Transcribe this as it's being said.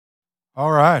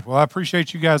All right. Well, I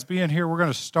appreciate you guys being here. We're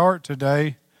going to start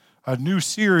today a new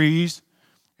series,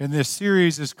 and this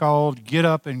series is called Get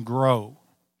Up and Grow.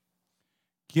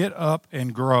 Get Up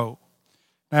and Grow.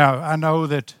 Now, I know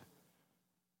that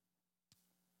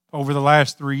over the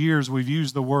last 3 years, we've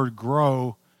used the word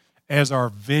grow as our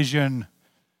vision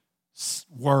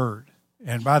word.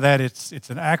 And by that, it's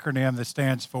an acronym that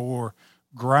stands for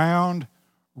Ground,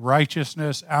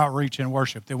 Righteousness, Outreach, and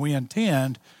Worship. That we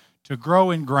intend to grow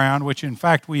in ground, which in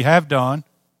fact we have done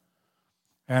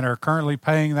and are currently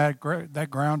paying that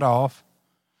ground off.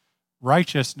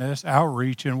 Righteousness,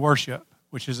 outreach, and worship,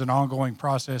 which is an ongoing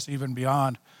process even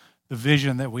beyond the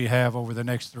vision that we have over the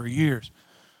next 3 years.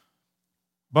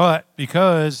 But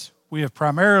because we have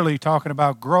primarily talking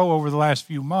about grow over the last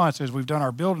few months as we've done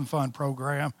our Building Fund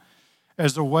program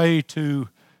as a way to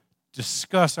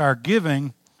discuss our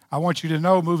giving, I want you to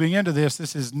know moving into this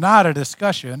is not a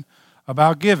discussion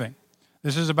about giving.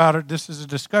 This is a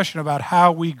discussion about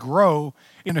how we grow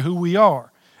into who we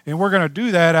are. And we're going to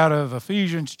do that out of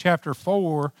Ephesians chapter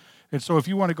 4. And so if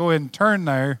you want to go ahead and turn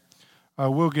there,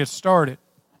 we'll get started.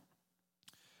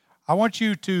 I want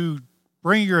you to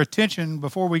bring your attention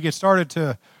before we get started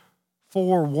to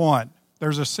 4:1.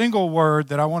 There's a single word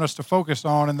that I want us to focus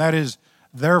on, and that is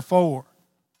therefore.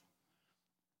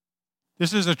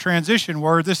 This is a transition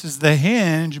word. This is the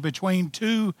hinge between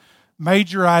two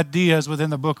major ideas within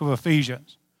the book of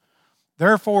Ephesians.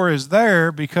 Therefore is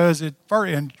there because in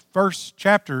verse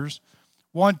chapters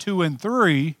 1, 2, and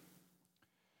 3,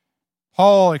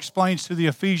 Paul explains to the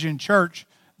Ephesian church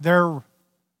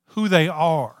who they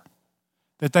are,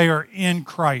 that they are in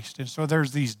Christ. And so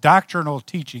there's these doctrinal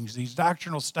teachings, these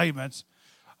doctrinal statements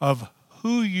of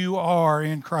who you are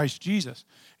in Christ Jesus.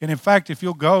 And in fact, if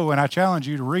you'll go, and I challenge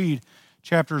you to read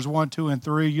chapters 1, 2, and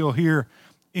 3, you'll hear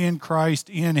in Christ,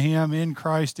 in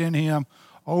Christ, in Him,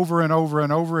 over and over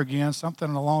and over again, something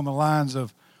along the lines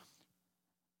of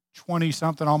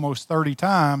 20-something, almost 30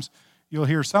 times, you'll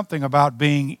hear something about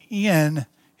being in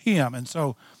Him. And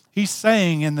so he's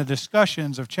saying in the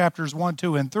discussions of chapters 1,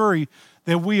 2, and 3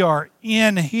 that we are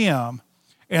in Him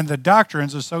and the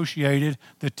doctrines associated,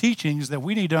 the teachings that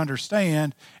we need to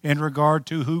understand in regard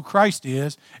to who Christ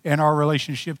is and our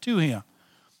relationship to Him.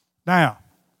 Now,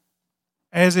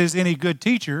 as is any good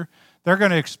teacher, they're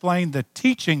going to explain the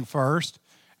teaching first,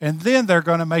 and then they're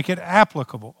going to make it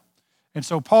applicable. And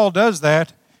so Paul does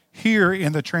that here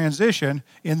in the transition,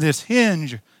 in this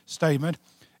hinge statement.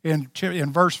 In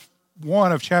verse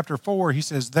 1 of chapter 4, he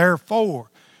says,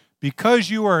 therefore, because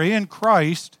you are in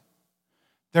Christ,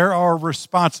 there are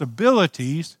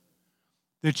responsibilities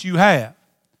that you have.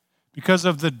 Because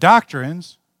of the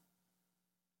doctrines,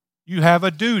 you have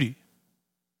a duty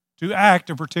to act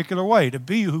a particular way, to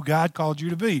be who God called you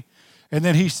to be. And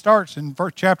then he starts in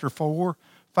chapter 4,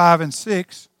 5, and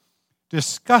 6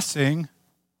 discussing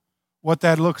what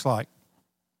that looks like.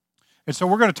 And so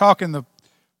we're going to talk in the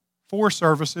 4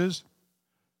 services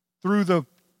through the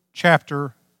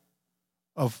 4th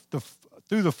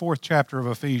chapter of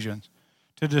Ephesians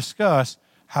to discuss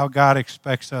how God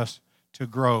expects us to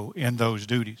grow in those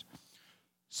duties.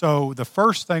 So the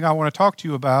first thing I want to talk to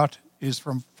you about is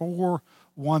from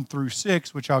 4:1 through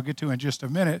 6, which I'll get to in just a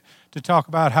minute, to talk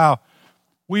about how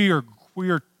we are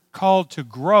called to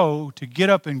grow, to get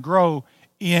up and grow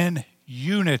in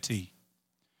unity.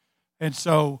 And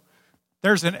so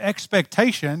there's an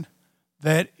expectation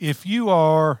that if you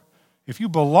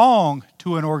belong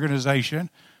to an organization,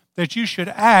 that you should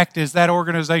act as that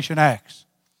organization acts.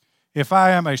 If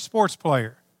I am a sports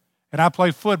player and I play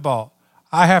football,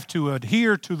 I have to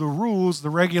adhere to the rules, the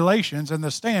regulations, and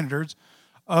the standards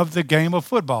of the game of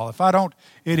football. If I don't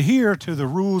adhere to the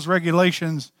rules,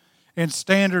 regulations, and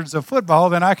standards of football,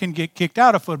 then I can get kicked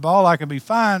out of football. I can be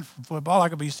fined from football. I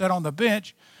can be set on the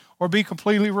bench or be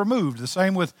completely removed. The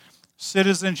same with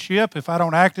citizenship. If I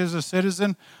don't act as a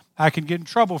citizen, I can get in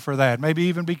trouble for that. Maybe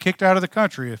even be kicked out of the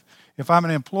country. If I'm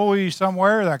an employee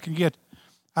somewhere, I can get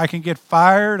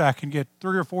fired. I can get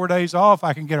 3 or 4 days off.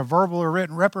 I can get a verbal or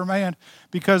written reprimand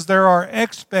because there are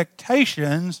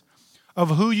expectations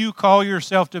of who you call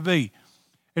yourself to be.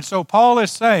 And so Paul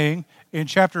is saying in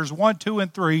chapters 1, 2,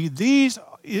 and 3, this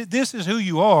is who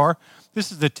you are. This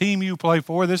is the team you play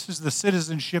for. This is the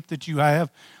citizenship that you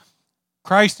have.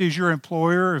 Christ is your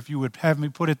employer, if you would have me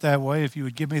put it that way, if you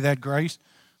would give me that grace.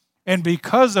 And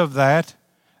because of that,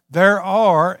 there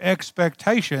are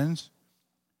expectations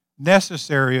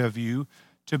necessary of you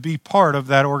to be part of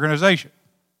that organization.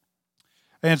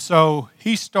 And so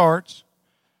he starts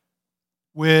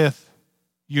with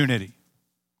unity.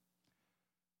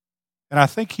 And I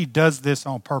think he does this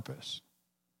on purpose.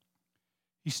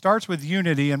 He starts with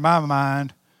unity in my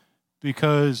mind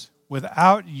because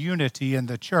without unity in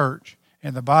the church,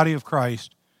 in the body of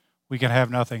Christ, we can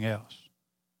have nothing else.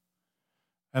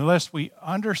 Unless we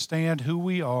understand who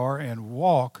we are and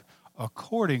walk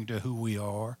according to who we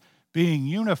are, being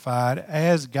unified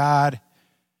as God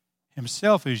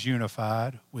himself is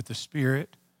unified with the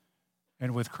Spirit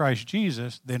and with Christ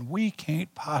Jesus, then we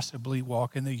can't possibly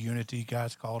walk in the unity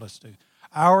God's called us to.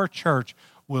 Our church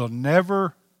will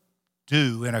never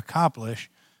do and accomplish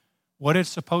what it's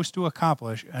supposed to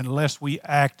accomplish unless we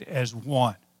act as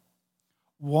one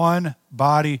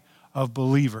body of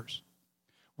believers.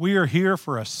 We are here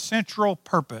for a central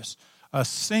purpose, a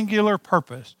singular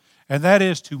purpose, and that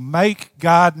is to make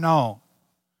God known,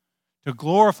 to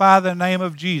glorify the name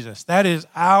of Jesus. That is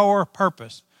our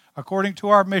purpose, according to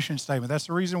our mission statement. That's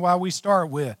the reason why we start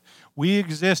with, we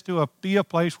exist to be a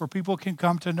place where people can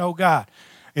come to know God.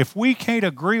 If we can't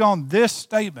agree on this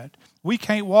statement, we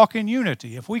can't walk in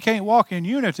unity. If we can't walk in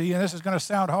unity, and this is going to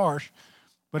sound harsh,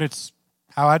 but it's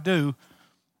how I do,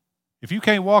 if you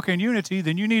can't walk in unity,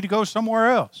 then you need to go somewhere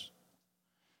else.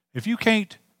 If you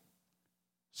can't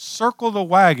circle the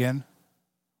wagon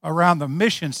around the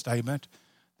mission statement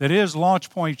that is Launch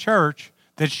Point Church,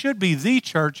 that should be the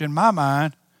church in my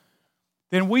mind,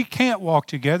 then we can't walk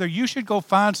together. You should go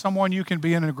find someone you can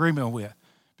be in agreement with,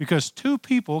 because two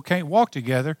people can't walk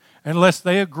together unless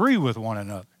they agree with one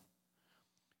another.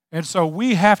 And so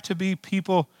we have to be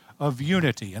people of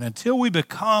unity. And until we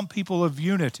become people of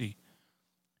unity,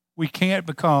 we can't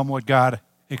become what God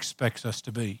expects us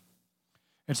to be.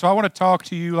 And so I want to talk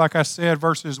to you, like I said,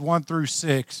 verses 1 through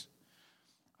 6,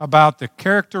 about the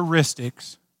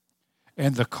characteristics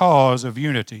and the cause of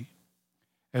unity,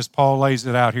 as Paul lays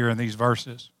it out here in these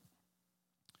verses.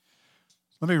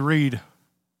 Let me read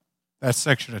that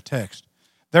section of text.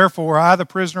 Therefore, I, the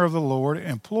prisoner of the Lord,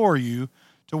 implore you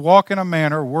to walk in a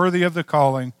manner worthy of the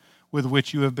calling with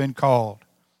which you have been called,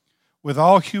 with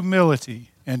all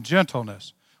humility and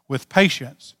gentleness, with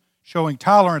patience, showing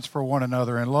tolerance for one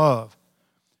another in love,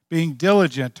 being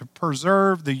diligent to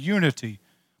preserve the unity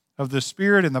of the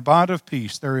Spirit in the bond of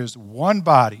peace. There is one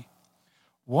body,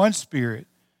 one Spirit,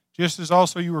 just as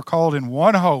also you were called in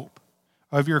one hope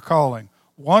of your calling,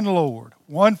 one Lord,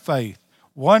 one faith,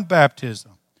 one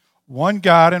baptism, one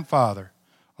God and Father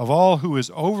of all, who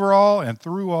is over all and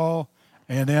through all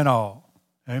and in all.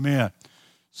 Amen.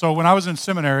 So when I was in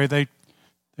seminary, they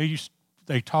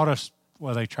taught us,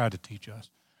 well, they tried to teach us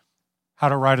how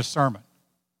to write a sermon,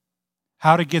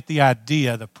 how to get the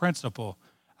idea, the principle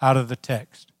out of the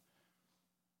text.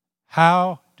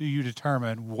 How do you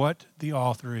determine what the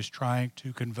author is trying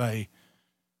to convey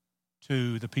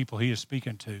to the people he is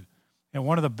speaking to? And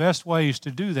one of the best ways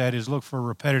to do that is look for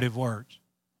repetitive words.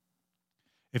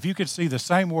 If you could see the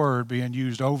same word being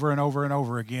used over and over and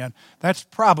over again, that's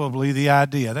probably the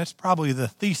idea. That's probably the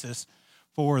thesis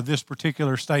for this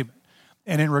particular statement.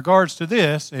 And in regards to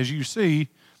this, as you see,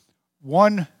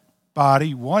 one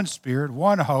body, one Spirit,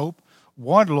 one hope,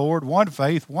 one Lord, one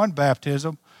faith, one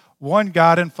baptism, one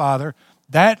God and Father.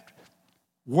 That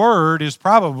word is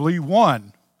probably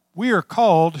one. We are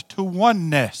called to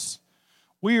oneness.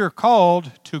 We are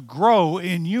called to grow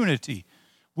in unity.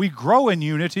 We grow in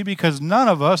unity because none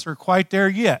of us are quite there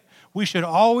yet. We should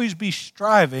always be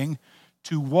striving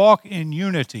to walk in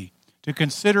unity, to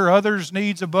consider others'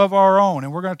 needs above our own.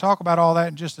 And we're going to talk about all that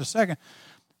in just a second.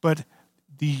 But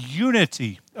the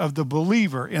unity of the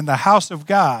believer in the house of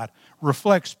God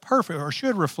reflects perfect, or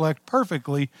should reflect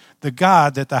perfectly, the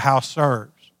God that the house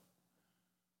serves.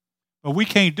 But we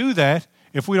can't do that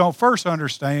if we don't first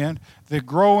understand that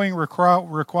growing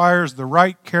requires the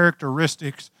right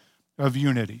characteristics of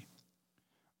unity.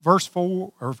 Verse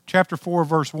 4, or chapter 4,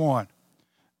 verse 1.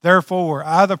 Therefore,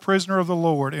 I, the prisoner of the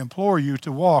Lord, implore you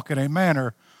to walk in a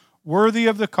manner worthy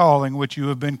of the calling which you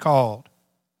have been called,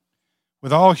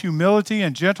 with all humility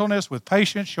and gentleness, with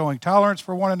patience, showing tolerance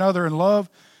for one another in love,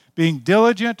 being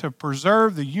diligent to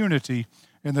preserve the unity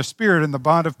in the Spirit in the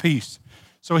bond of peace.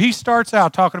 So he starts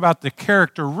out talking about the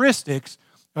characteristics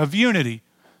of unity,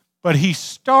 but he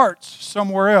starts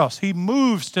somewhere else. He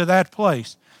moves to that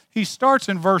place. He starts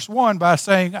in verse 1 by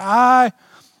saying, I,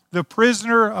 the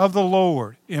prisoner of the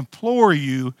Lord, implore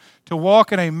you to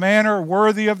walk in a manner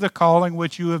worthy of the calling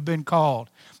which you have been called.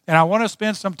 And I want to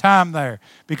spend some time there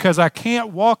because I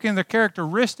can't walk in the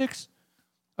characteristics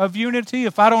of unity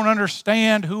if I don't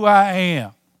understand who I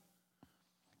am.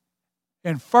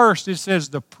 And first it says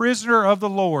the prisoner of the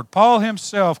Lord. Paul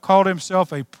himself called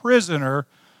himself a prisoner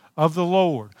of the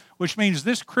Lord, which means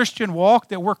this Christian walk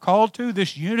that we're called to,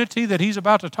 this unity that he's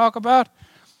about to talk about,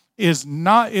 is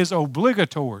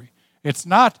obligatory. It's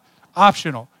not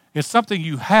optional. It's something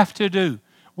you have to do.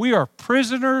 We are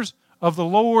prisoners of the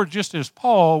Lord, just as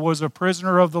Paul was a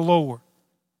prisoner of the Lord.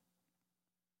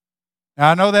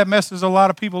 Now, I know that messes a lot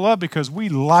of people up because we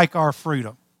like our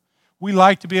freedom. We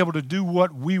like to be able to do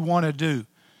what we want to do.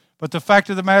 But the fact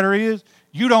of the matter is,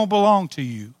 you don't belong to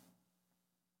you.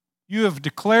 You have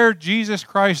declared Jesus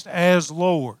Christ as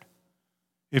Lord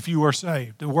if you are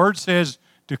saved. The Word says,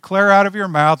 declare out of your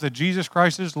mouth that Jesus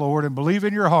Christ is Lord and believe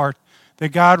in your heart that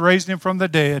God raised him from the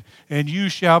dead, and you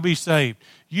shall be saved.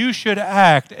 You should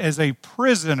act as a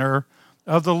prisoner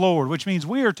of the Lord, which means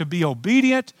we are to be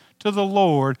obedient to the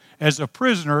Lord as a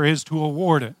prisoner is to a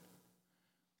warden.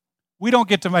 We don't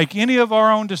get to make any of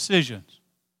our own decisions.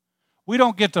 We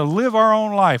don't get to live our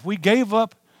own life. We gave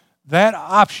up that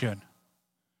option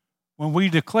when we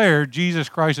declared Jesus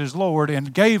Christ as Lord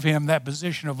and gave him that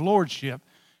position of lordship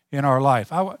in our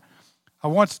life. I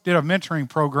once did a mentoring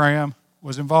program,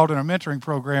 was involved in a mentoring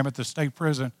program at the state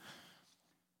prison,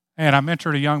 and I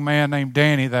mentored a young man named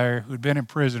Danny there who'd been in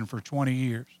prison for 20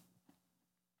 years.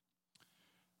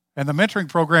 And the mentoring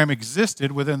program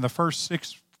existed within the first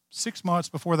six months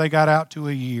before they got out to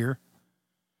a year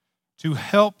to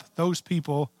help those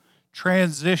people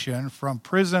transition from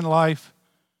prison life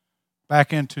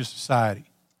back into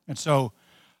society. And so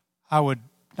I would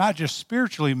not just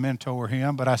spiritually mentor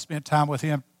him, but I spent time with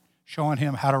him showing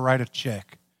him how to write a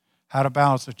check, how to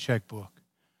balance a checkbook,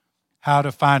 how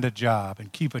to find a job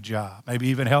and keep a job, maybe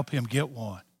even help him get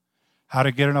one, how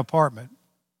to get an apartment,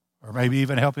 or maybe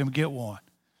even help him get one.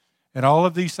 And all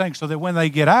of these things so that when they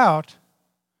get out,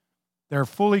 they're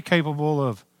fully capable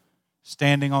of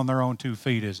standing on their own 2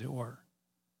 feet, as it were.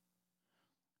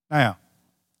 Now,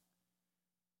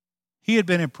 he had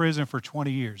been in prison for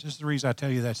 20 years. This is the reason I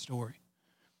tell you that story.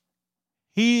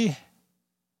 He,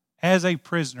 as a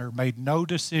prisoner, made no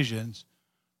decisions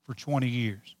for 20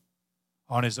 years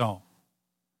on his own.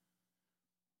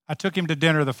 I took him to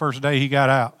dinner the first day he got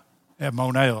out at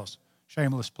Monell's.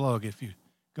 Shameless plug, if you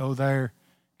go there,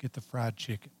 get the fried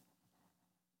chicken.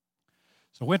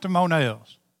 So went to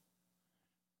Monell's.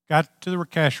 Got to the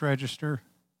cash register.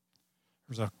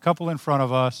 There's a couple in front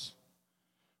of us.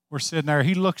 We're sitting there.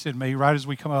 He looks at me right as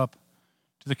we come up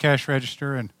to the cash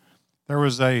register, and there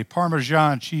was a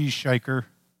Parmesan cheese shaker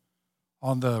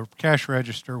on the cash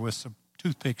register with some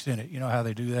toothpicks in it. You know how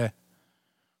they do that?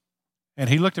 And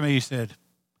he looked at me, he said,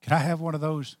 "Can I have one of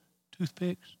those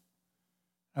toothpicks?"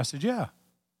 I said, "Yeah."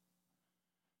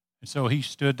 And so he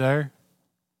stood there.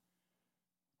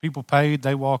 People paid,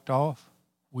 they walked off.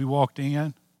 We walked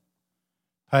in,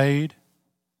 paid.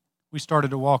 We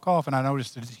started to walk off, and I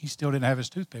noticed that he still didn't have his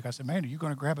toothpick. I said, "Man, are you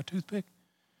going to grab a toothpick?"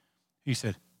 He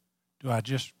said, "Do I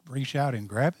just reach out and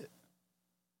grab it?"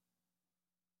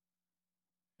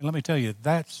 And let me tell you,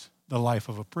 that's the life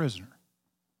of a prisoner.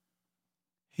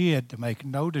 He had to make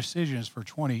no decisions for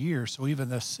 20 years, so even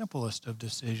the simplest of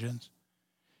decisions,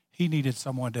 he needed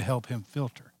someone to help him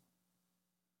filter.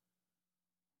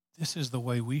 This is the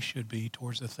way we should be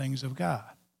towards the things of God.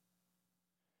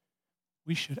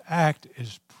 We should act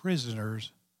as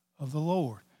prisoners of the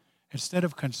Lord. Instead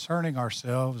of concerning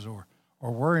ourselves or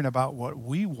worrying about what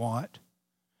we want,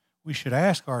 we should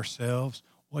ask ourselves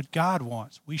what God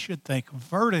wants. We should think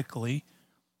vertically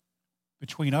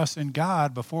between us and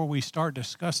God before we start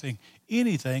discussing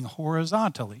anything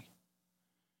horizontally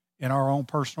in our own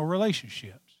personal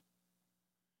relationships.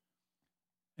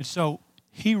 And so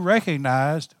he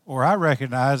recognized, or I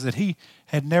recognized, that he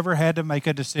had never had to make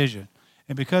a decision.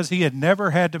 And because he had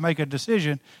never had to make a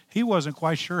decision, he wasn't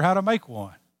quite sure how to make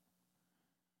one.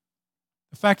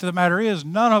 The fact of the matter is,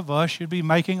 none of us should be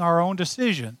making our own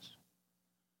decisions.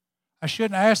 I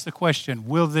shouldn't ask the question,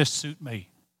 will this suit me?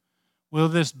 Will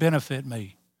this benefit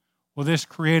me? Will this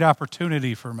create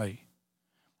opportunity for me?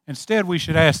 Instead, we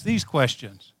should ask these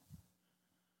questions.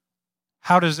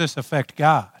 How does this affect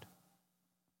God?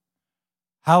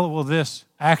 How will this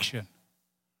action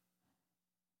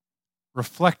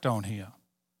reflect on him?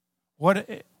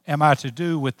 What am I to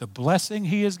do with the blessing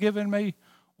he has given me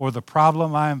or the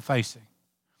problem I am facing?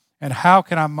 And how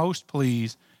can I most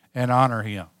please and honor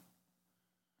him?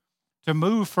 To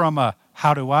move from a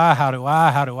how do I,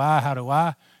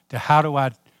 to how do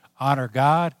I honor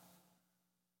God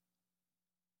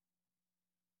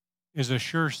is a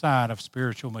sure sign of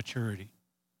spiritual maturity.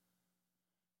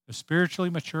 The spiritually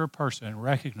mature person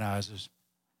recognizes,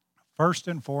 first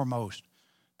and foremost,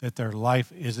 that their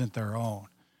life isn't their own,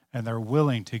 and they're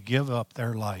willing to give up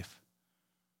their life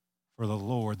for the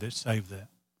Lord that saved them.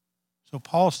 So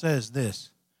Paul says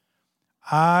this,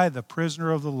 "I, the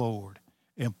prisoner of the Lord,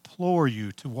 implore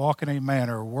you to walk in a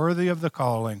manner worthy of the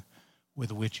calling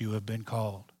with which you have been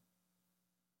called."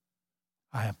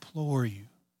 I implore you,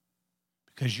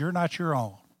 because you're not your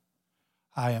own.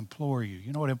 I implore you.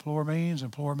 You know what implore means?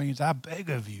 Implore means I beg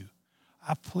of you.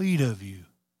 I plead of you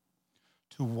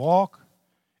to walk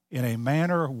in a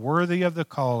manner worthy of the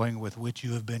calling with which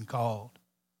you have been called.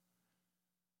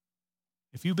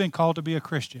 If you've been called to be a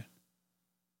Christian,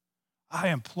 I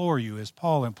implore you, as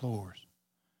Paul implores,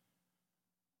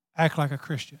 act like a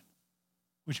Christian,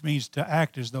 which means to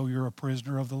act as though you're a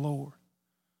prisoner of the Lord.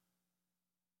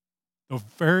 The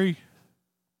very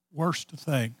worst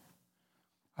thing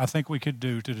I think we could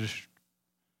do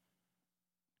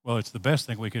it's the best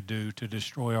thing we could do to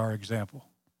destroy our example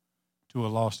to a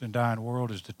lost and dying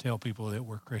world is to tell people that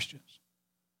we're Christians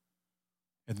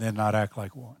and then not act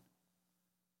like one.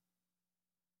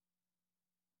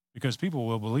 Because people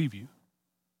will believe you.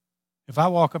 If I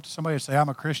walk up to somebody and say, I'm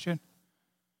a Christian,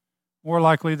 more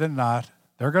likely than not,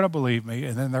 they're going to believe me,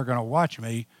 and then they're going to watch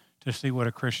me to see what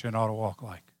a Christian ought to walk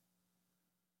like.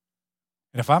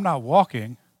 And if I'm not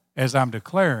walking as I'm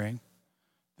declaring,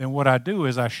 then what I do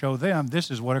is I show them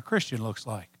this is what a Christian looks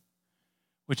like,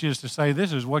 which is to say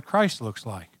this is what Christ looks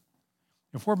like.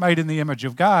 If we're made in the image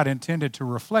of God, intended to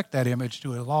reflect that image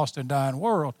to a lost and dying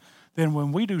world, then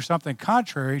when we do something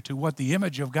contrary to what the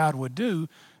image of God would do,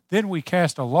 then we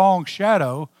cast a long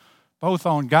shadow both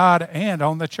on God and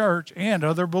on the church and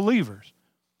other believers.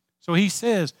 So he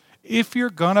says, if you're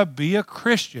going to be a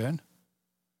Christian,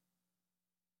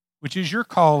 which is your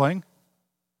calling,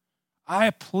 I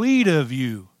plead of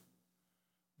you,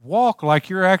 walk like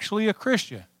you're actually a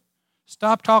Christian.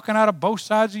 Stop talking out of both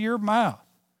sides of your mouth.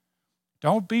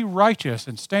 Don't be righteous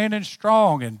and standing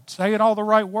strong and saying all the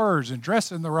right words and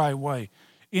dressing the right way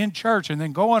in church and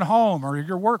then going home or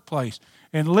your workplace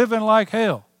and living like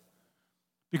hell.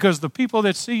 Because the people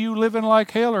that see you living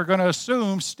like hell are going to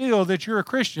assume still that you're a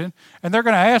Christian, and they're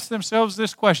going to ask themselves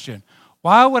this question: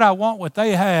 why would I want what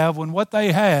they have when what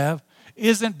they have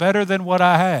isn't better than what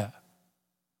I have?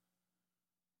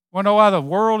 You want to know why the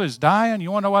world is dying?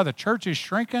 You want to know why the church is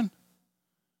shrinking?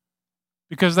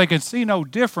 Because they can see no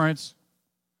difference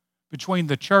between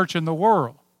the church and the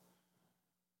world.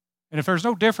 And if there's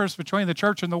no difference between the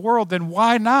church and the world, then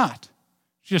why not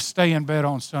just stay in bed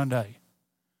on Sunday?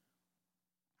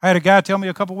 I had a guy tell me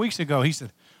a couple weeks ago, he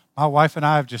said, my wife and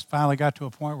I have just finally got to a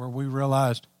point where we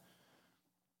realized,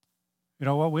 you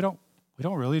know what, we don't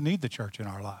really need the church in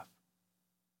our life.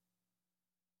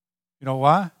 You know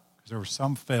why? Because there was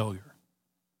some failure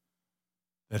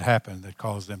that happened that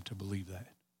caused them to believe that.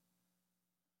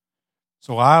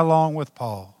 So I, along with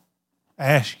Paul,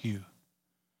 ask you,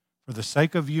 for the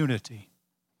sake of unity,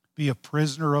 be a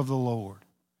prisoner of the Lord.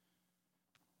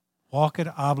 Walk in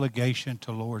obligation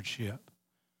to lordship.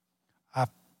 I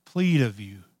plead of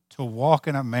you to walk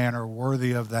in a manner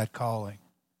worthy of that calling.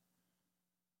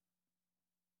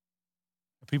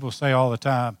 People say all the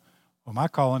time, well, my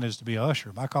calling is to be an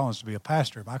usher. My calling is to be a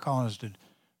pastor. My calling is to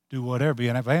do whatever, be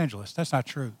an evangelist. That's not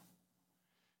true.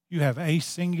 You have a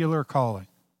singular calling,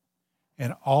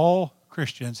 and all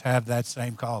Christians have that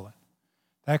same calling.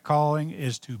 That calling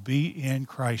is to be in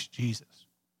Christ Jesus.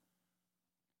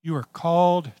 You are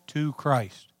called to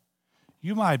Christ.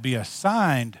 You might be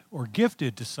assigned or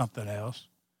gifted to something else,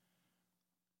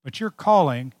 but your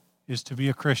calling is to be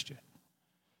a Christian.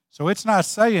 So it's not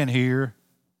saying here,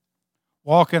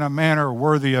 walk in a manner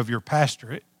worthy of your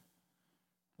pastorate,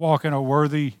 walk in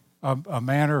a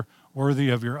manner worthy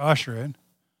of your ushering,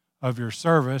 of your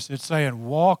service. It's saying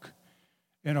walk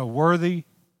in a worthy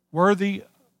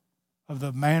of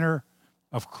the manner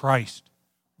of Christ.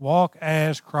 Walk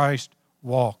as Christ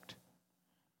walked.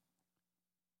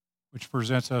 Which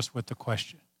presents us with the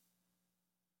question,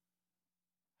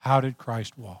 how did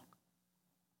Christ walk?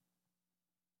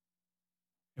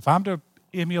 If I'm to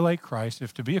emulate Christ,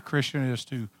 if to be a Christian is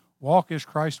to walk as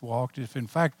Christ walked, if in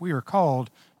fact we are called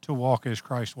to walk as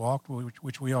Christ walked,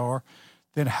 which we are,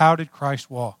 then how did Christ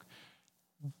walk?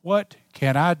 What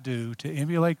can I do to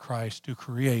emulate Christ to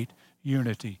create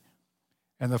unity?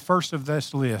 And the first of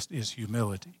this list is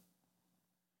humility.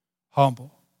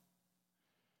 Humble.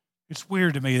 It's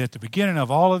weird to me that the beginning of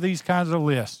all of these kinds of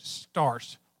lists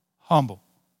starts humble.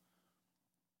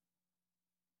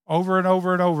 Over and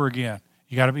over and over again,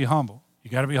 you got to be humble. You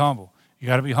got to be humble. You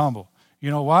got to be humble. You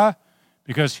know why?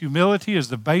 Because humility is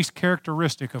the base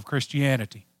characteristic of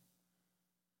Christianity.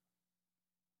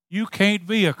 You can't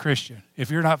be a Christian if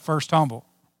you're not first humble.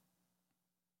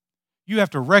 You have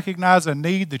to recognize a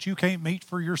need that you can't meet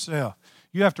for yourself.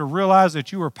 You have to realize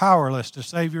that you are powerless to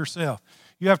save yourself.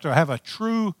 You have to have a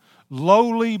true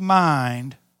lowly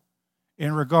mind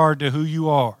in regard to who you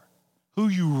are, who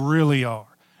you really are.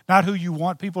 Not who you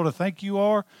want people to think you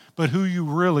are, but who you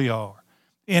really are.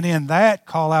 And in that,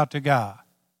 call out to God.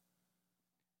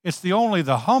 It's only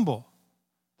the humble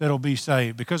that'll be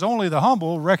saved, because only the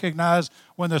humble recognize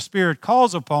when the Spirit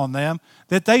calls upon them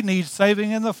that they need saving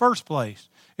in the first place.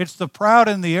 It's the proud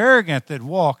and the arrogant that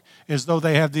walk as though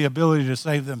they have the ability to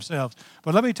save themselves.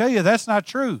 But let me tell you, that's not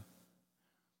true.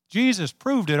 Jesus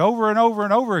proved it over and over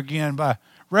and over again by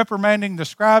reprimanding the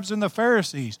scribes and the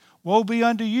Pharisees. Woe be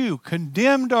unto you,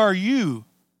 condemned are you,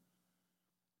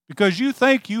 because you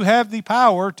think you have the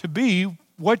power to be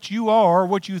what you are,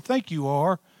 what you think you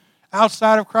are,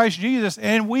 outside of Christ Jesus,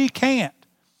 and we can't.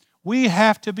 We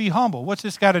have to be humble. What's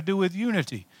this got to do with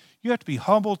unity? You have to be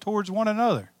humble towards one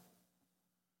another.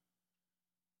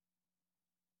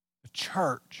 The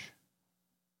church.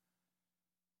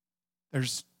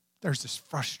 There's this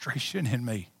frustration in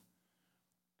me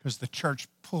because the church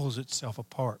pulls itself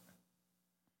apart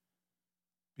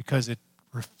because it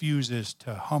refuses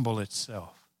to humble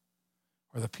itself,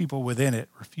 or the people within it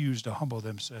refuse to humble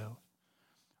themselves,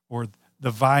 or the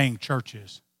vying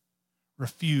churches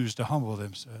refuse to humble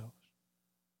themselves.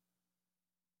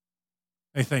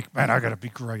 They think, man, I got to be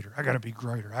greater. I got to be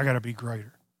greater. I got to be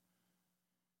greater.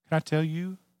 Can I tell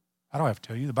you? I don't have to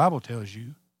tell you. The Bible tells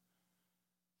you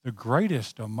the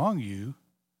greatest among you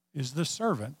is the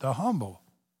servant, the humble.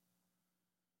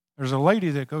 There's a lady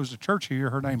that goes to church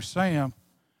here. Her name's Sam.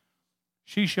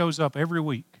 She shows up every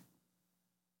week.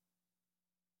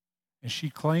 And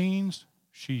she cleans,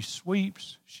 she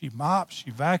sweeps, she mops,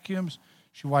 she vacuums,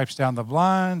 she wipes down the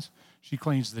blinds, she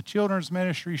cleans the children's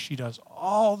ministry, she does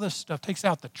all this stuff, takes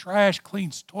out the trash,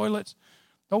 cleans toilets.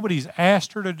 Nobody's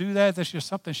asked her to do that. That's just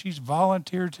something she's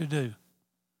volunteered to do.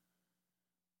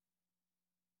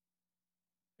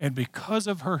 And because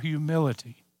of her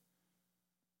humility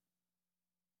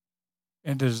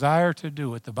and desire to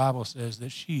do it, the Bible says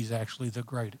that she's actually the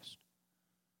greatest.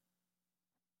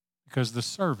 Because the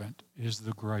servant is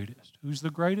the greatest. Who's the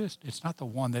greatest? It's not the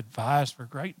one that vies for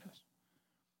greatness.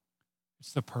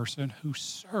 It's the person who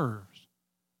serves.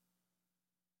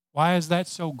 Why is that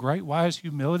so great? Why is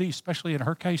humility, especially in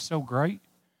her case, so great?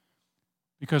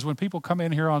 Because when people come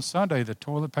in here on Sunday, the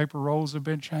toilet paper rolls have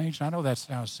been changed. I know that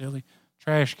sounds silly.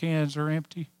 Trash cans are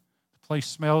empty. The place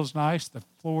smells nice. The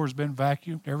floor's been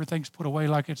vacuumed. Everything's put away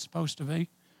like it's supposed to be.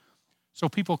 So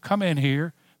people come in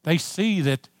here. They see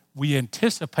that we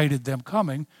anticipated them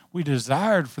coming. We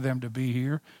desired for them to be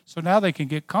here. So now they can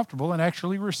get comfortable and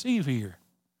actually receive here.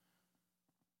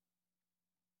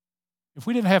 If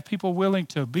we didn't have people willing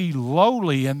to be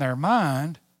lowly in their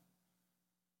mind,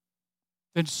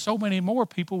 then so many more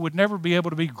people would never be able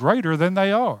to be greater than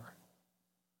they are.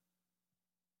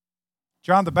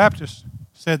 John the Baptist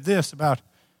said this about,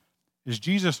 as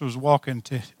Jesus was walking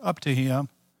up to him,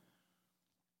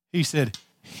 he said,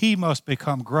 he must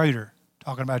become greater.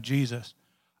 Talking about Jesus.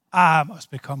 I must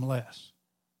become less.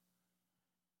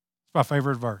 It's my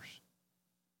favorite verse.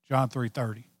 John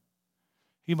 3:30.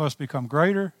 He must become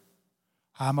greater.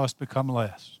 I must become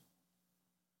less.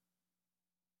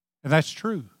 And that's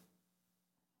true.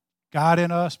 God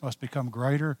in us must become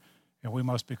greater, and we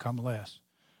must become less.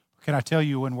 Can I tell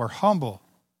you, when we're humble,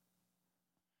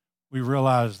 we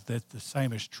realize that the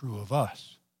same is true of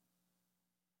us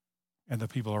and the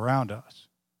people around us.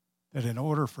 That in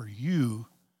order for you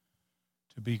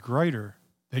to be greater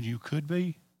than you could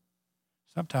be,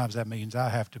 sometimes that means I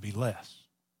have to be less.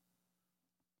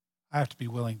 I have to be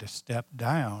willing to step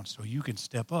down so you can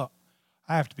step up.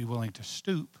 I have to be willing to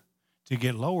stoop to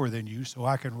get lower than you so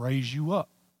I can raise you up.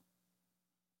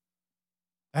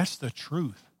 That's the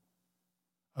truth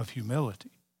of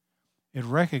humility. It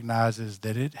recognizes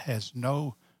that it has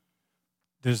no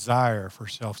desire for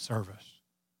self-service.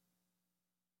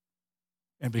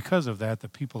 And because of that, the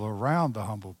people around the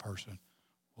humble person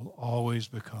will always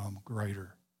become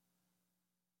greater.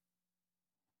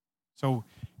 So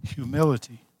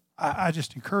humility, I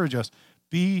just encourage us,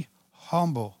 be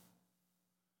humble.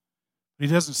 But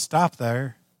he doesn't stop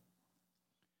there.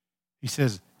 He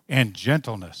says, and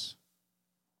gentleness.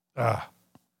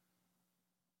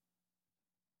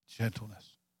 Gentleness,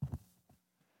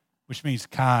 which means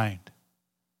kind. Can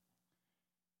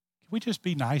we just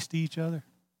be nice to each other?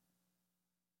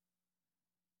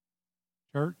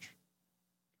 Church,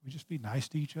 can we just be nice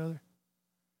to each other?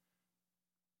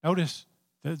 Notice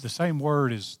the same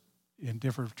word is in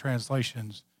different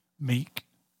translations, meek.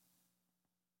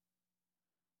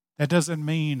 That doesn't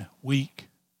mean weak.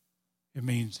 It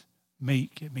means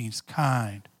meek. It means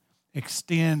kind.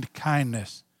 Extend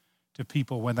kindness to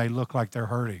people when they look like they're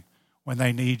hurting, when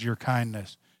they need your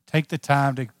kindness. Take the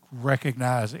time to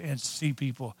recognize and see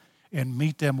people and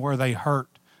meet them where they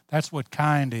hurt. That's what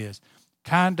kind is.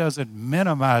 Kind doesn't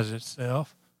minimize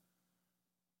itself.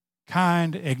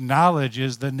 Kind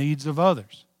acknowledges the needs of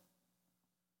others.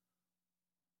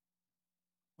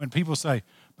 When people say,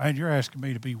 man, you're asking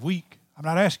me to be weak, I'm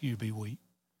not asking you to be weak.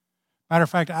 Matter of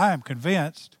fact, I am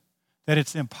convinced that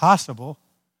it's impossible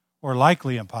or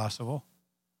likely impossible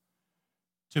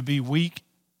to be weak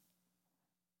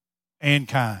and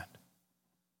kind.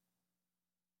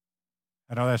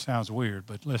 I know that sounds weird,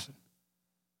 but listen.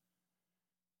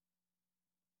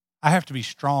 I have to be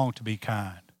strong to be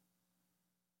kind.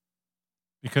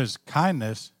 Because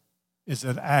kindness is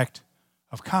an act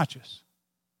of conscience.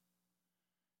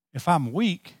 If I'm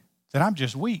weak, then I'm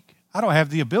just weak. I don't have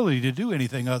the ability to do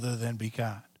anything other than be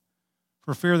kind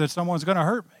for fear that someone's going to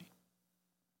hurt me.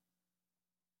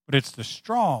 But it's the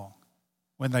strong,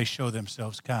 when they show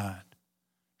themselves kind,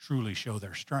 truly show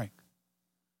their strength.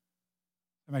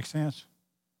 That makes sense?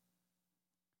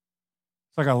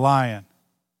 It's like a lion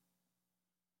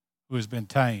who has been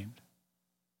tamed,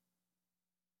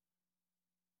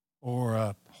 or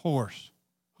a horse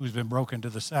who's been broken to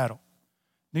the saddle.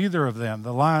 Neither of them,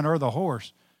 the lion or the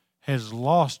horse, has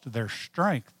lost their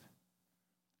strength.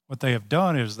 What they have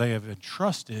done is they have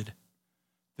entrusted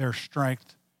their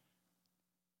strength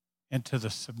into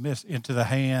the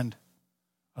hand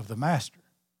of the master.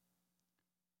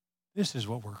 This is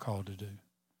what we're called to do,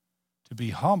 to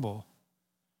be humble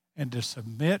and to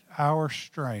submit our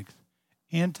strength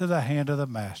into the hand of the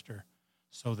master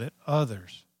so that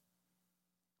others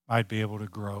might be able to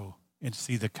grow and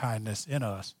see the kindness in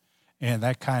us. And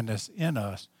that kindness in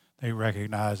us, they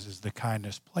recognize as the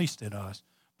kindness placed in us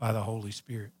by the Holy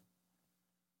Spirit.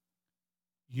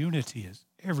 Unity is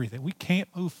everything. We can't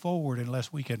move forward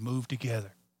unless we can move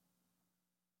together.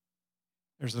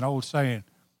 There's an old saying,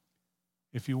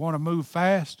 if you want to move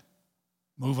fast,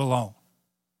 move alone.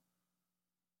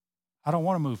 I don't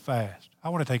want to move fast. I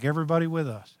want to take everybody with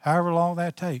us, however long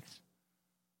that takes.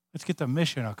 Let's get the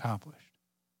mission accomplished.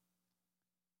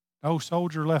 No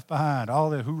soldier left behind,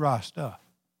 all the hoorah stuff.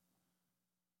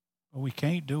 But we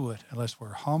can't do it unless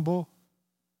we're humble,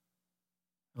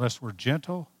 unless we're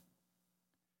gentle,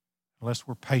 unless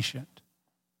we're patient,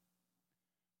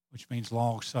 which means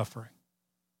long-suffering.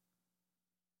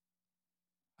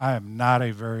 I am not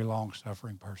a very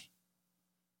long-suffering person.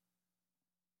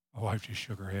 My wife just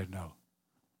shook her head no.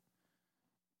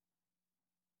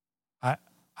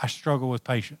 I struggle with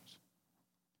patience.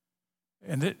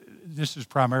 And this is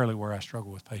primarily where I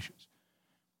struggle with patience.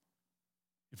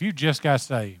 If you just got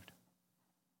saved,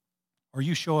 or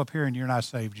you show up here and you're not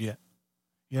saved yet,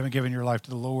 you haven't given your life to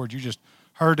the Lord, you just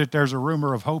heard that there's a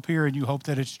rumor of hope here and you hope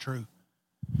that it's true.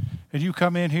 And you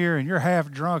come in here and you're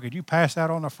half drunk and you pass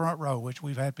out on the front row, which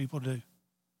we've had people do.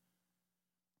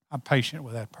 I'm patient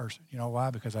with that person. You know why?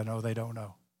 Because I know they don't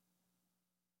know.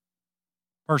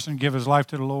 Person give his life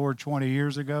to the Lord 20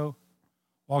 years ago,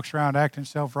 walks around acting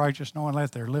self-righteous, knowing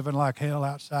that they're living like hell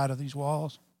outside of these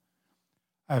walls.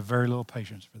 I have very little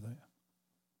patience for them.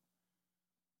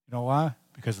 You know why?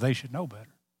 Because they should know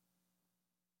better.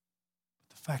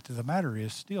 But the fact of the matter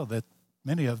is still that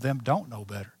many of them don't know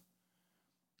better.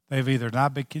 They've either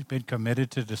not been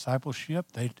committed to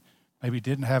discipleship. They maybe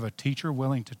didn't have a teacher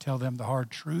willing to tell them the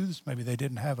hard truths. Maybe they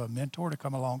didn't have a mentor to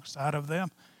come alongside of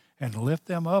them and lift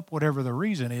them up, whatever the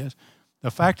reason is.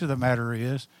 The fact of the matter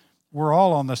is we're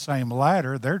all on the same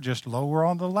ladder. They're just lower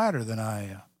on the ladder than I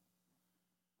am.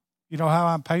 You know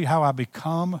how I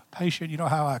become patient? You know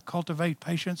how I cultivate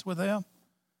patience with them?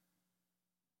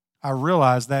 I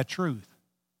realize that truth,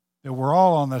 that we're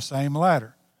all on the same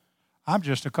ladder. I'm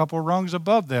just a couple rungs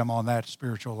above them on that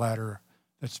spiritual ladder,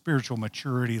 that spiritual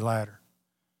maturity ladder.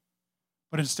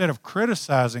 But instead of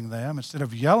criticizing them, instead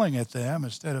of yelling at them,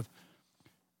 instead of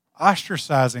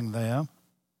ostracizing them,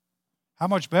 how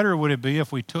much better would it be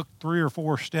if we took 3 or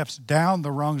 4 steps down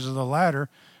the rungs of the ladder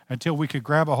until we could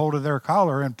grab a hold of their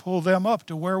collar and pull them up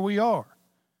to where we are?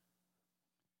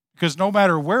 Because no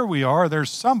matter where we are,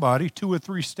 there's somebody 2 or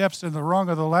 3 steps in the rung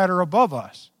of the ladder above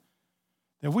us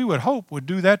that we would hope would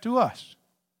do that to us,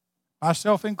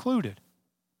 myself included.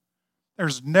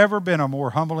 There's never been a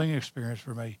more humbling experience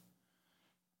for me.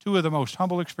 2 of the most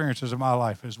humble experiences of my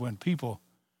life is when people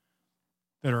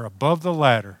that are above the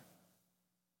ladder,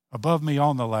 above me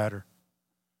on the ladder,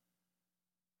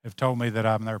 have told me that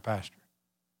I'm their pastor.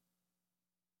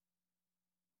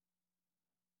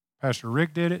 Pastor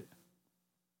Rick did it.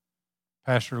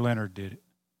 Pastor Leonard did it.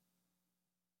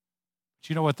 But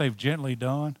you know what they've gently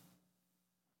done?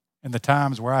 In the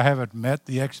times where I haven't met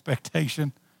the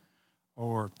expectation,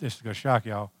 or this is going to shock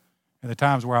y'all, in the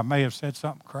times where I may have said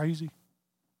something crazy,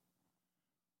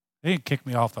 they didn't kick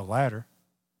me off the ladder.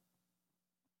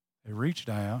 They reached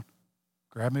down,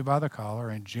 grabbed me by the collar,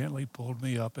 and gently pulled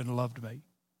me up and loved me.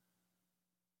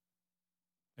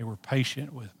 They were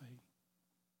patient with me.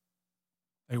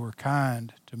 They were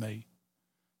kind to me.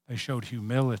 They showed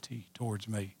humility towards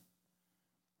me.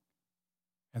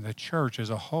 And the church as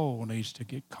a whole needs to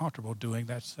get comfortable doing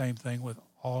that same thing with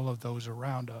all of those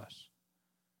around us,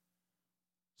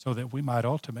 so that we might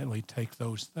ultimately take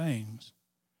those things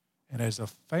and as a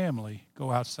family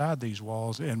go outside these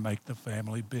walls and make the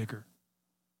family bigger.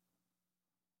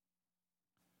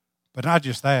 But not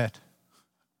just that.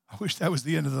 I wish that was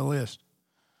the end of the list.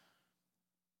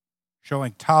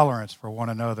 Showing tolerance for one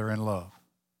another in love.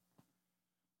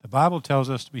 The Bible tells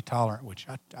us to be tolerant, which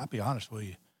I'll be honest with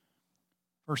you.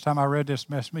 First time I read this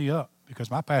messed me up, because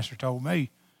my pastor told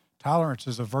me tolerance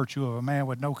is a virtue of a man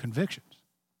with no convictions.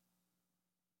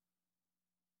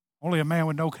 Only a man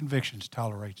with no convictions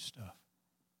tolerates stuff.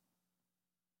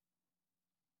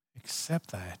 Except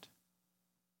that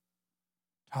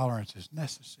tolerance is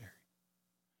necessary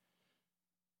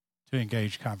to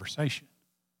engage conversation.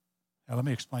 Now let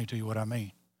me explain to you what I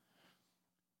mean.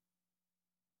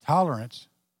 Tolerance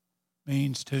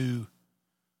means to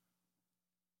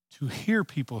hear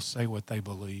people say what they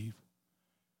believe.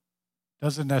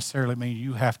 Doesn't necessarily mean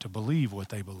you have to believe what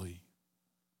they believe.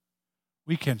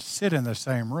 We can sit in the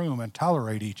same room and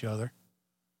tolerate each other,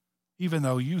 even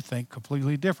though you think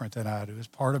completely different than I do. It's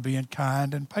part of being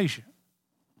kind and patient.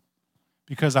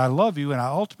 Because I love you and I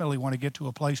ultimately want to get to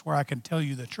a place where I can tell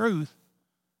you the truth.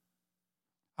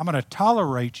 I'm going to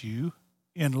tolerate you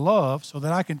in love so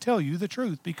that I can tell you the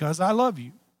truth because I love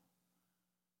you.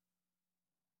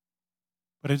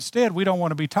 But instead, we don't want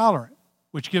to be tolerant,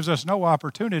 which gives us no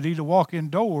opportunity to walk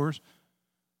in doors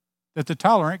that the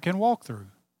tolerant can walk through.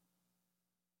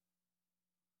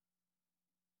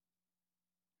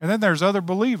 And then there's other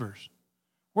believers.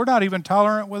 We're not even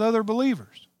tolerant with other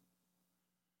believers.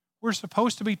 We're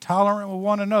supposed to be tolerant with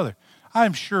one another.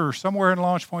 I'm sure somewhere in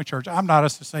Launch Point Church, I'm not a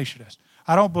cessationist.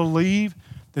 I don't believe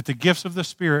that the gifts of the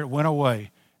Spirit went away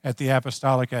at the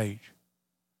apostolic age.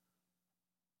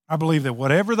 I believe that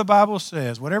whatever the Bible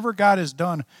says, whatever God has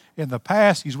done in the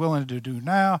past, He's willing to do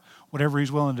now. Whatever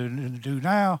He's willing to do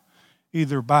now,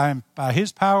 either by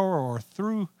His power or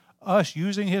through us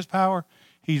using His power,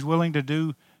 He's willing to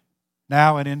do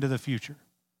now and into the future.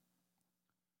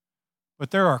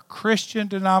 But there are Christian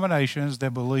denominations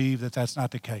that believe that that's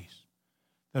not the case,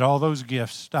 that all those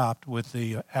gifts stopped with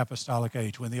the apostolic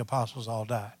age when the apostles all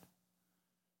died.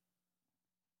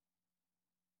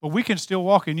 But we can still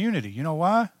walk in unity. You know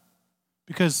why?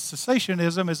 Because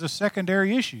cessationism is a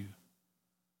secondary issue.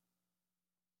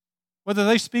 Whether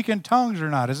they speak in tongues or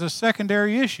not is a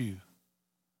secondary issue.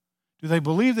 Do they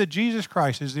believe that Jesus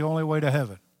Christ is the only way to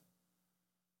heaven?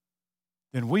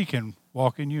 Then we can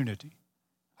walk in unity.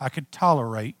 I can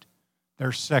tolerate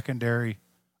their secondary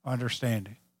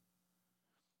understanding.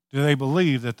 Do they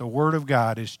believe that the Word of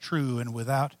God is true and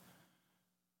without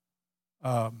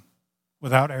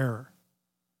error?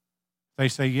 If they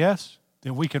say yes,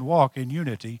 then we can walk in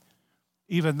unity,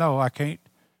 even though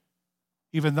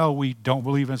we don't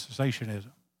believe in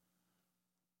cessationism.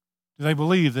 Do they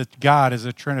believe that God is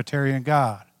a Trinitarian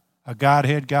God, a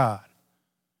Godhead God?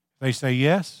 If they say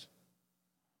yes,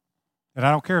 then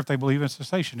I don't care if they believe in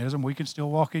cessationism, we can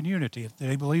still walk in unity. If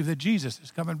they believe that Jesus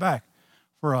is coming back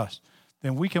for us,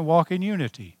 then we can walk in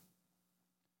unity.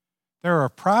 There are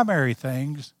primary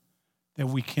things that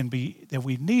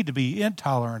we need to be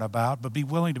intolerant about, but be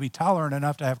willing to be tolerant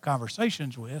enough to have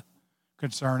conversations with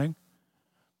concerning.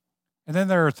 And then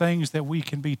there are things that we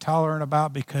can be tolerant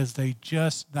about because they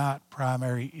just not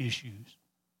primary issues.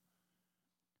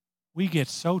 We get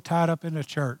so tied up in the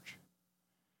church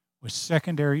with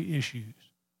secondary issues.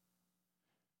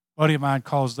 A buddy of mine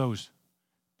calls those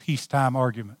peacetime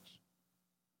arguments.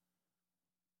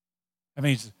 That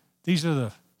means these are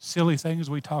the silly things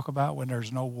we talk about when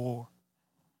there's no war.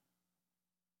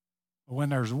 But when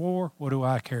there's war, what do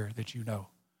I care that you know?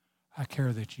 I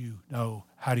care that you know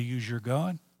how to use your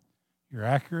gun, you're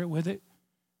accurate with it,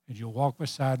 and you'll walk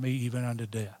beside me even unto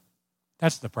death.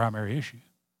 That's the primary issue.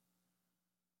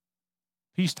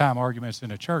 Peacetime arguments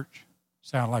in a church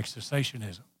sound like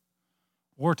cessationism.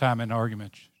 Wartime in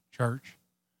arguments, church,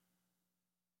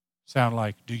 sound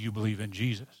like, do you believe in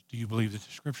Jesus? Do you believe that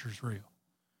the Scripture is real?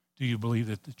 Do you believe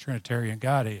that the Trinitarian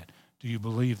Godhead? Do you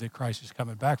believe that Christ is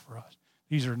coming back for us?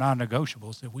 These are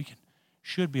non-negotiables that we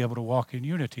should be able to walk in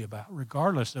unity about,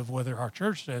 regardless of whether our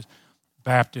church says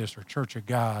Baptist or Church of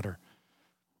God or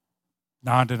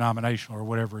non-denominational or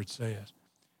whatever it says.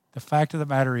 The fact of the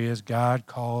matter is God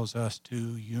calls us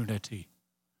to unity,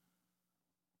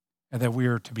 and that we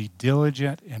are to be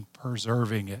diligent in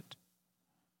preserving it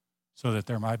so that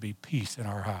there might be peace in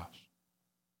our house.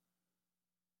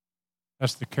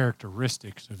 That's the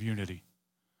characteristics of unity.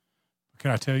 But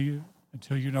can I tell you,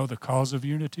 until you know the cause of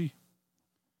unity,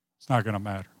 it's not going to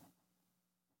matter.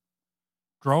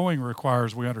 Growing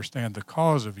requires we understand the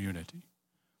cause of unity.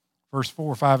 Verse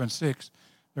 4, 5, and 6,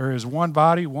 there is one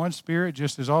body, one Spirit,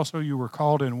 just as also you were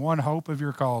called in one hope of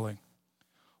your calling.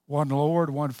 One Lord,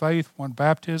 one faith, one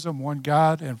baptism, one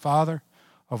God and Father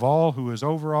of all, who is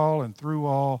over all and through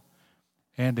all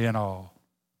and in all.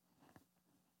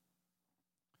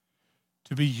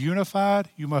 To be unified,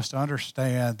 you must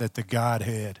understand that the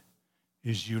Godhead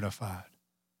is unified.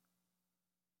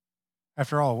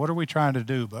 After all, what are we trying to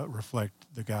do but reflect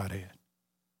the Godhead?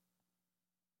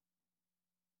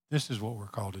 This is what we're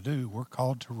called to do. We're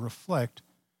called to reflect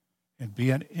and be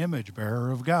an image bearer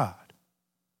of God.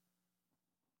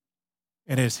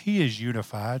 And as He is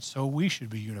unified, so we should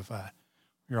be unified.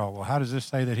 You're all, well, how does this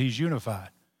say that He's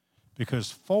unified?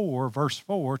 Because verse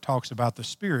 4 talks about the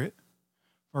Spirit.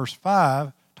 Verse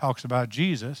 5 talks about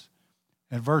Jesus.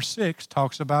 And verse 6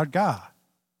 talks about God.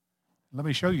 Let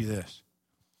me show you this.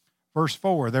 Verse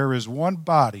 4, there is one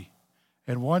body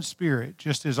and one Spirit,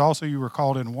 just as also you were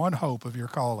called in one hope of your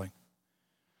calling.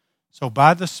 So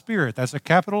by the Spirit, that's a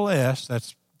capital S,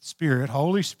 that's Spirit,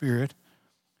 Holy Spirit,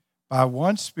 by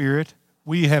one Spirit,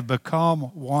 we have become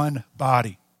one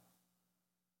body.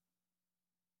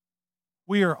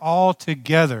 We are all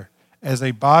together as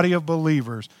a body of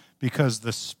believers because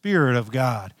the Spirit of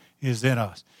God is in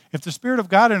us. If the Spirit of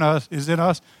God is in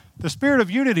us, the Spirit of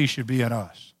unity should be in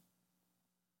us.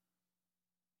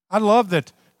 I love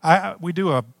that we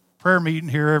do a prayer meeting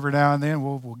here every now and then.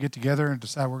 We'll get together and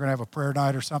decide we're going to have a prayer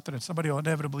night or something, and somebody will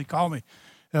inevitably call me.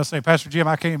 They'll say, Pastor Jim,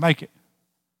 I can't make it.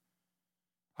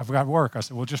 I've got work. I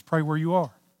said, well, just pray where you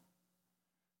are.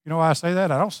 You know why I say that?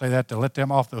 I don't say that to let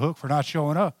them off the hook for not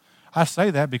showing up. I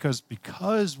say that because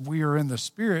we are in the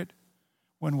Spirit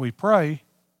when we pray,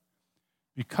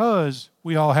 because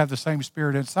we all have the same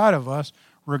Spirit inside of us,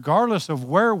 regardless of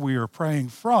where we are praying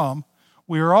from,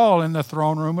 we are all in the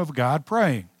throne room of God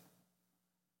praying.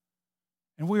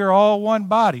 And we are all one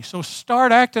body. So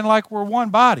start acting like we're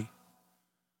one body.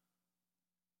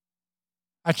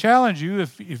 I challenge you,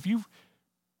 if you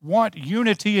want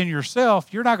unity in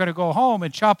yourself, you're not going to go home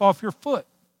and chop off your foot.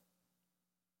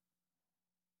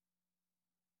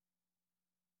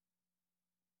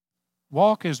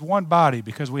 Walk as one body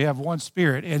because we have one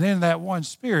Spirit. And in that one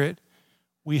Spirit,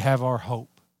 we have our hope.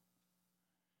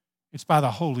 It's by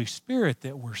the Holy Spirit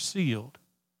that we're sealed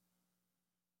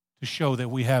to show that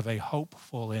we have a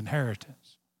hopeful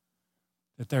inheritance,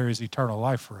 that there is eternal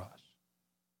life for us.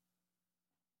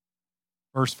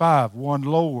 Verse 5, one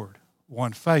Lord,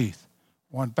 one faith,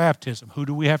 one baptism. Who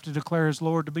do we have to declare as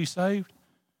Lord to be saved?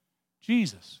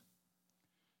 Jesus.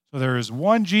 So there is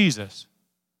one Jesus,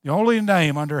 the only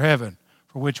name under heaven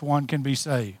for which one can be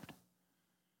saved.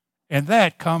 And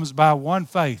that comes by one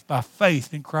faith, by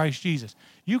faith in Christ Jesus.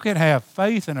 You can have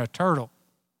faith in a turtle,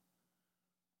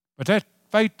 but that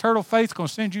turtle faith is going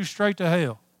to send you straight to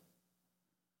hell.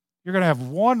 You're going to have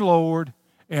one Lord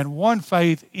and one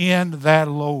faith in that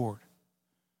Lord,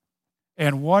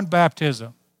 and one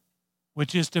baptism,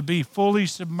 which is to be fully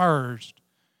submerged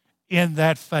in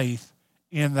that faith,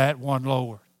 in that one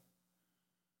Lord.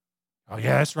 Oh,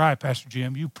 yeah, that's right, Pastor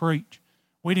Jim. You preach.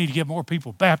 We need to get more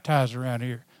people baptized around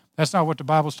here. That's not what the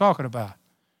Bible's talking about.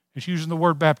 It's using the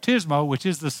word baptismo, which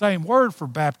is the same word for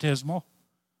baptismal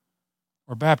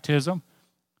or baptism,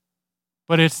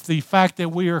 but it's the fact that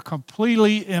we are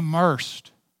completely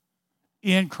immersed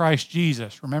in Christ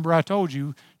Jesus. Remember, I told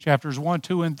you chapters 1,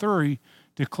 2, and 3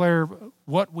 declare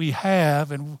what we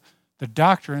have and the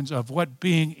doctrines of what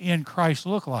being in Christ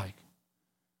look like.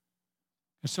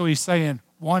 And so he's saying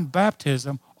one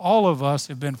baptism, all of us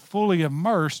have been fully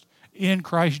immersed in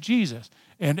Christ Jesus.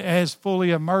 And as fully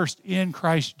immersed in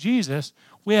Christ Jesus,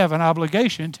 we have an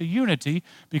obligation to unity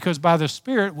because by the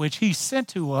Spirit which He sent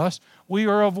to us, we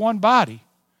are of one body.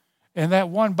 And that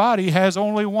one body has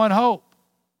only one hope.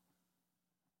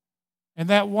 And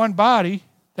that one body,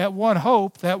 that one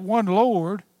hope, that one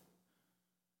Lord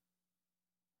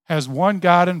has one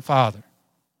God and Father.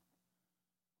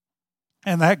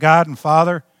 And that God and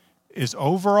Father is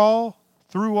over all,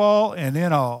 through all, and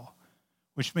in all,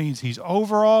 which means He's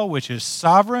over all, which is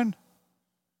sovereign.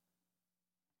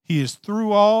 He is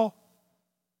through all,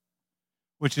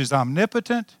 which is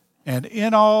omnipotent, and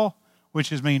in all,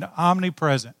 which is mean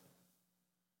omnipresent.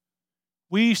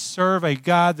 We serve a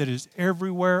God that is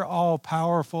everywhere,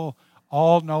 all-powerful,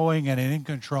 all-knowing, and in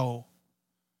control.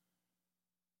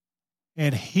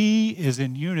 And He is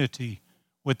in unity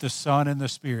with the Son and the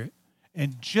Spirit.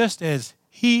 And just as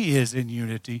He is in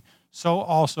unity, so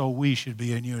also we should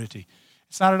be in unity.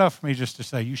 It's not enough for me just to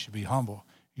say you should be humble,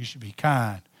 you should be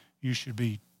kind, you should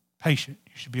be patient,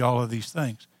 you should be all of these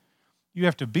things. You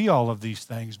have to be all of these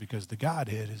things because the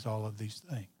Godhead is all of these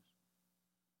things.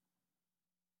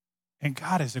 And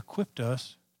God has equipped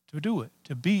us to do it,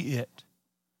 to be it.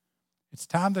 It's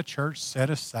time the church set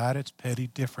aside its petty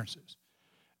differences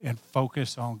and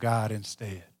focus on God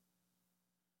instead.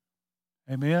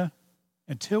 Amen?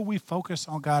 Until we focus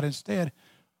on God instead,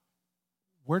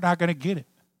 we're not going to get it.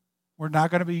 We're not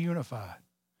going to be unified.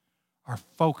 Our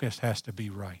focus has to be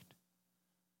right.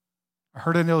 I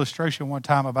heard an illustration one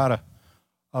time about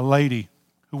a lady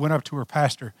who went up to her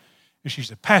pastor, and she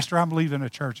said, "Pastor, I'm leaving the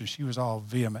church." And she was all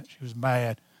vehement. She was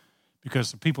mad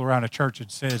because the people around the church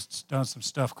had done some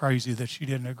stuff crazy that she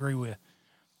didn't agree with.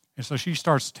 And so she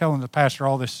starts telling the pastor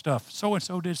all this stuff.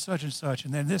 So-and-so did such and such,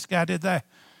 and then this guy did that.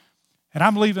 And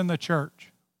I'm leaving the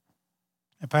church.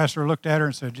 And pastor looked at her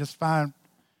and said, "Just fine.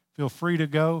 Feel free to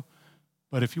go.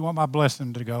 But if you want my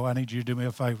blessing to go, I need you to do me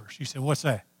a favor." She said, "What's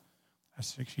that?"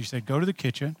 She said, "Go to the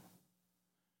kitchen,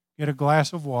 get a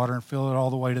glass of water, and fill it all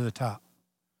the way to the top."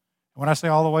 When I say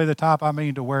all the way to the top, I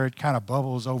mean to where it kind of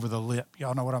bubbles over the lip.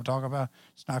 Y'all know what I'm talking about?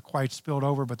 It's not quite spilled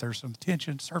over, but there's some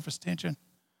tension, surface tension.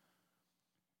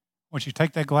 Once you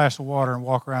take that glass of water and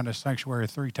walk around the sanctuary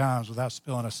 3 times without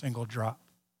spilling a single drop.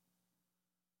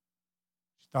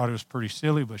 She thought it was pretty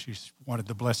silly, but she wanted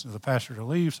the blessing of the pastor to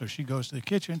leave, so she goes to the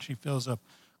kitchen. She fills up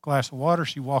a glass of water.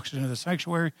 She walks into the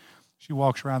sanctuary. She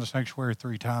walks around the sanctuary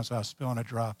 3 times without spilling a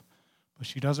drop, but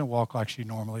she doesn't walk like she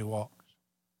normally walks.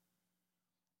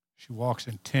 She walks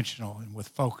intentional and with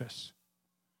focus.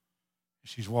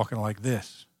 She's walking like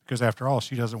this because, after all,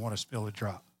 she doesn't want to spill a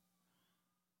drop.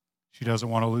 She doesn't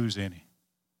want to lose any.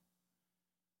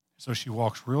 So she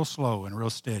walks real slow and real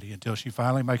steady until she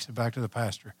finally makes it back to the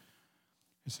pastor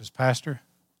and says, "Pastor,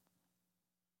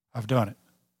 I've done it.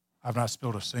 I've not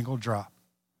spilled a single drop."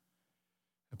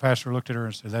 The pastor looked at her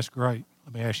and said, "That's great.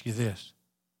 Let me ask you this.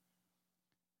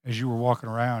 As you were walking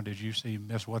around, did you see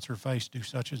Miss What's-Her-Face do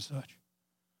such and such?"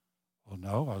 "Well,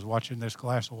 no, I was watching this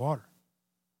glass of water."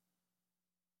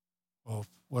 "Well,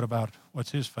 what about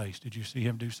what's his face? Did you see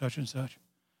him do such and such?"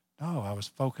 "No, I was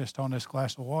focused on this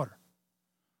glass of water."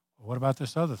 "Well, what about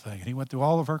this other thing?" And he went through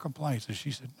all of her complaints, and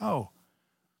she said, "No,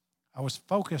 I was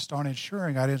focused on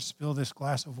ensuring I didn't spill this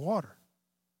glass of water."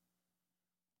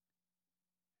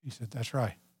 He said, "That's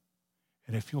right.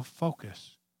 And if you'll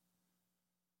focus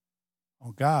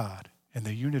on God and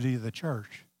the unity of the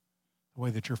church, the way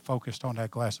that you're focused on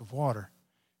that glass of water,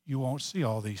 you won't see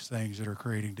all these things that are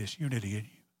creating disunity in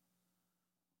you."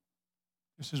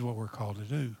 This is what we're called to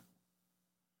do.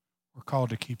 We're called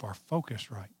to keep our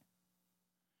focus right.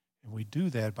 And we do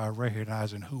that by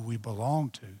recognizing who we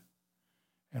belong to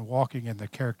and walking in the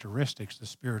characteristics the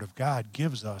Spirit of God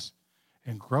gives us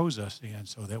and grows us in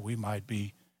so that we might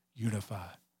be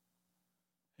unified.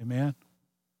 Amen?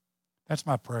 That's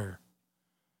my prayer,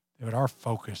 that our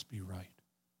focus be right,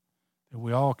 that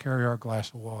we all carry our glass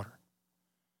of water.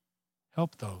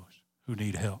 Help those who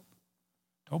need help.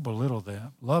 Don't belittle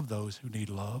them. Love those who need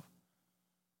love.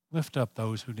 Lift up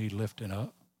those who need lifting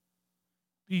up.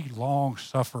 Be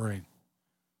long-suffering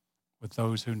with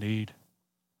those who need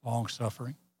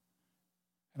long-suffering.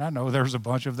 And I know there's a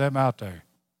bunch of them out there.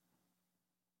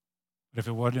 But if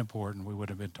it wasn't important, we would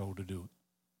have been told to do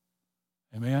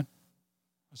it. Amen?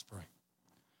 Let's pray.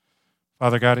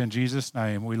 Father God, in Jesus'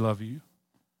 name, we love you.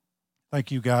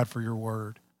 Thank you, God, for your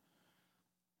word,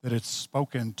 that it's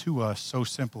spoken to us so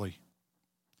simply,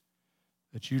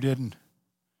 that you didn't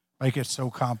make it so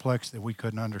complex that we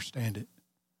couldn't understand it.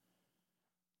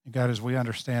 And God, as we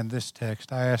understand this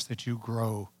text, I ask that you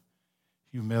grow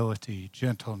humility,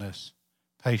 gentleness,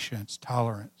 patience,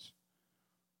 tolerance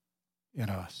in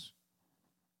us.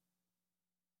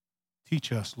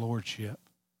 Teach us lordship.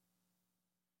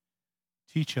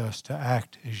 Teach us to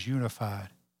act as unified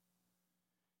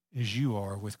as you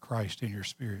are with Christ in your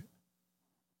Spirit.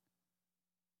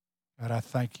 God, I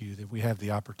thank you that we have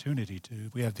the opportunity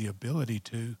to, we have the ability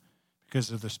to,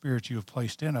 because of the Spirit you have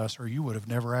placed in us, or you would have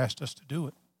never asked us to do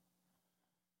it.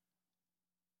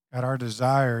 God, our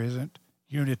desire isn't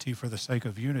unity for the sake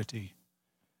of unity,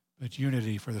 but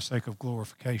unity for the sake of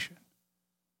glorification,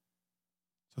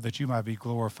 so that you might be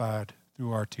glorified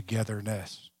through our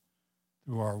togetherness,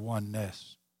 through our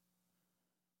oneness.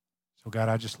 So God,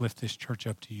 I just lift this church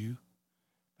up to you,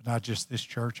 but not just this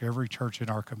church, every church in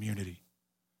our community.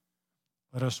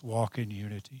 Let us walk in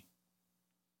unity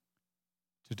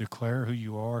to declare who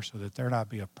you are, so that there not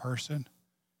be a person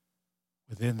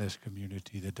within this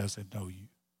community that doesn't know you.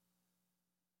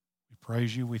 We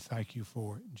praise you. We thank you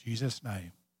for it. In Jesus'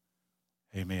 name,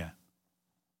 amen.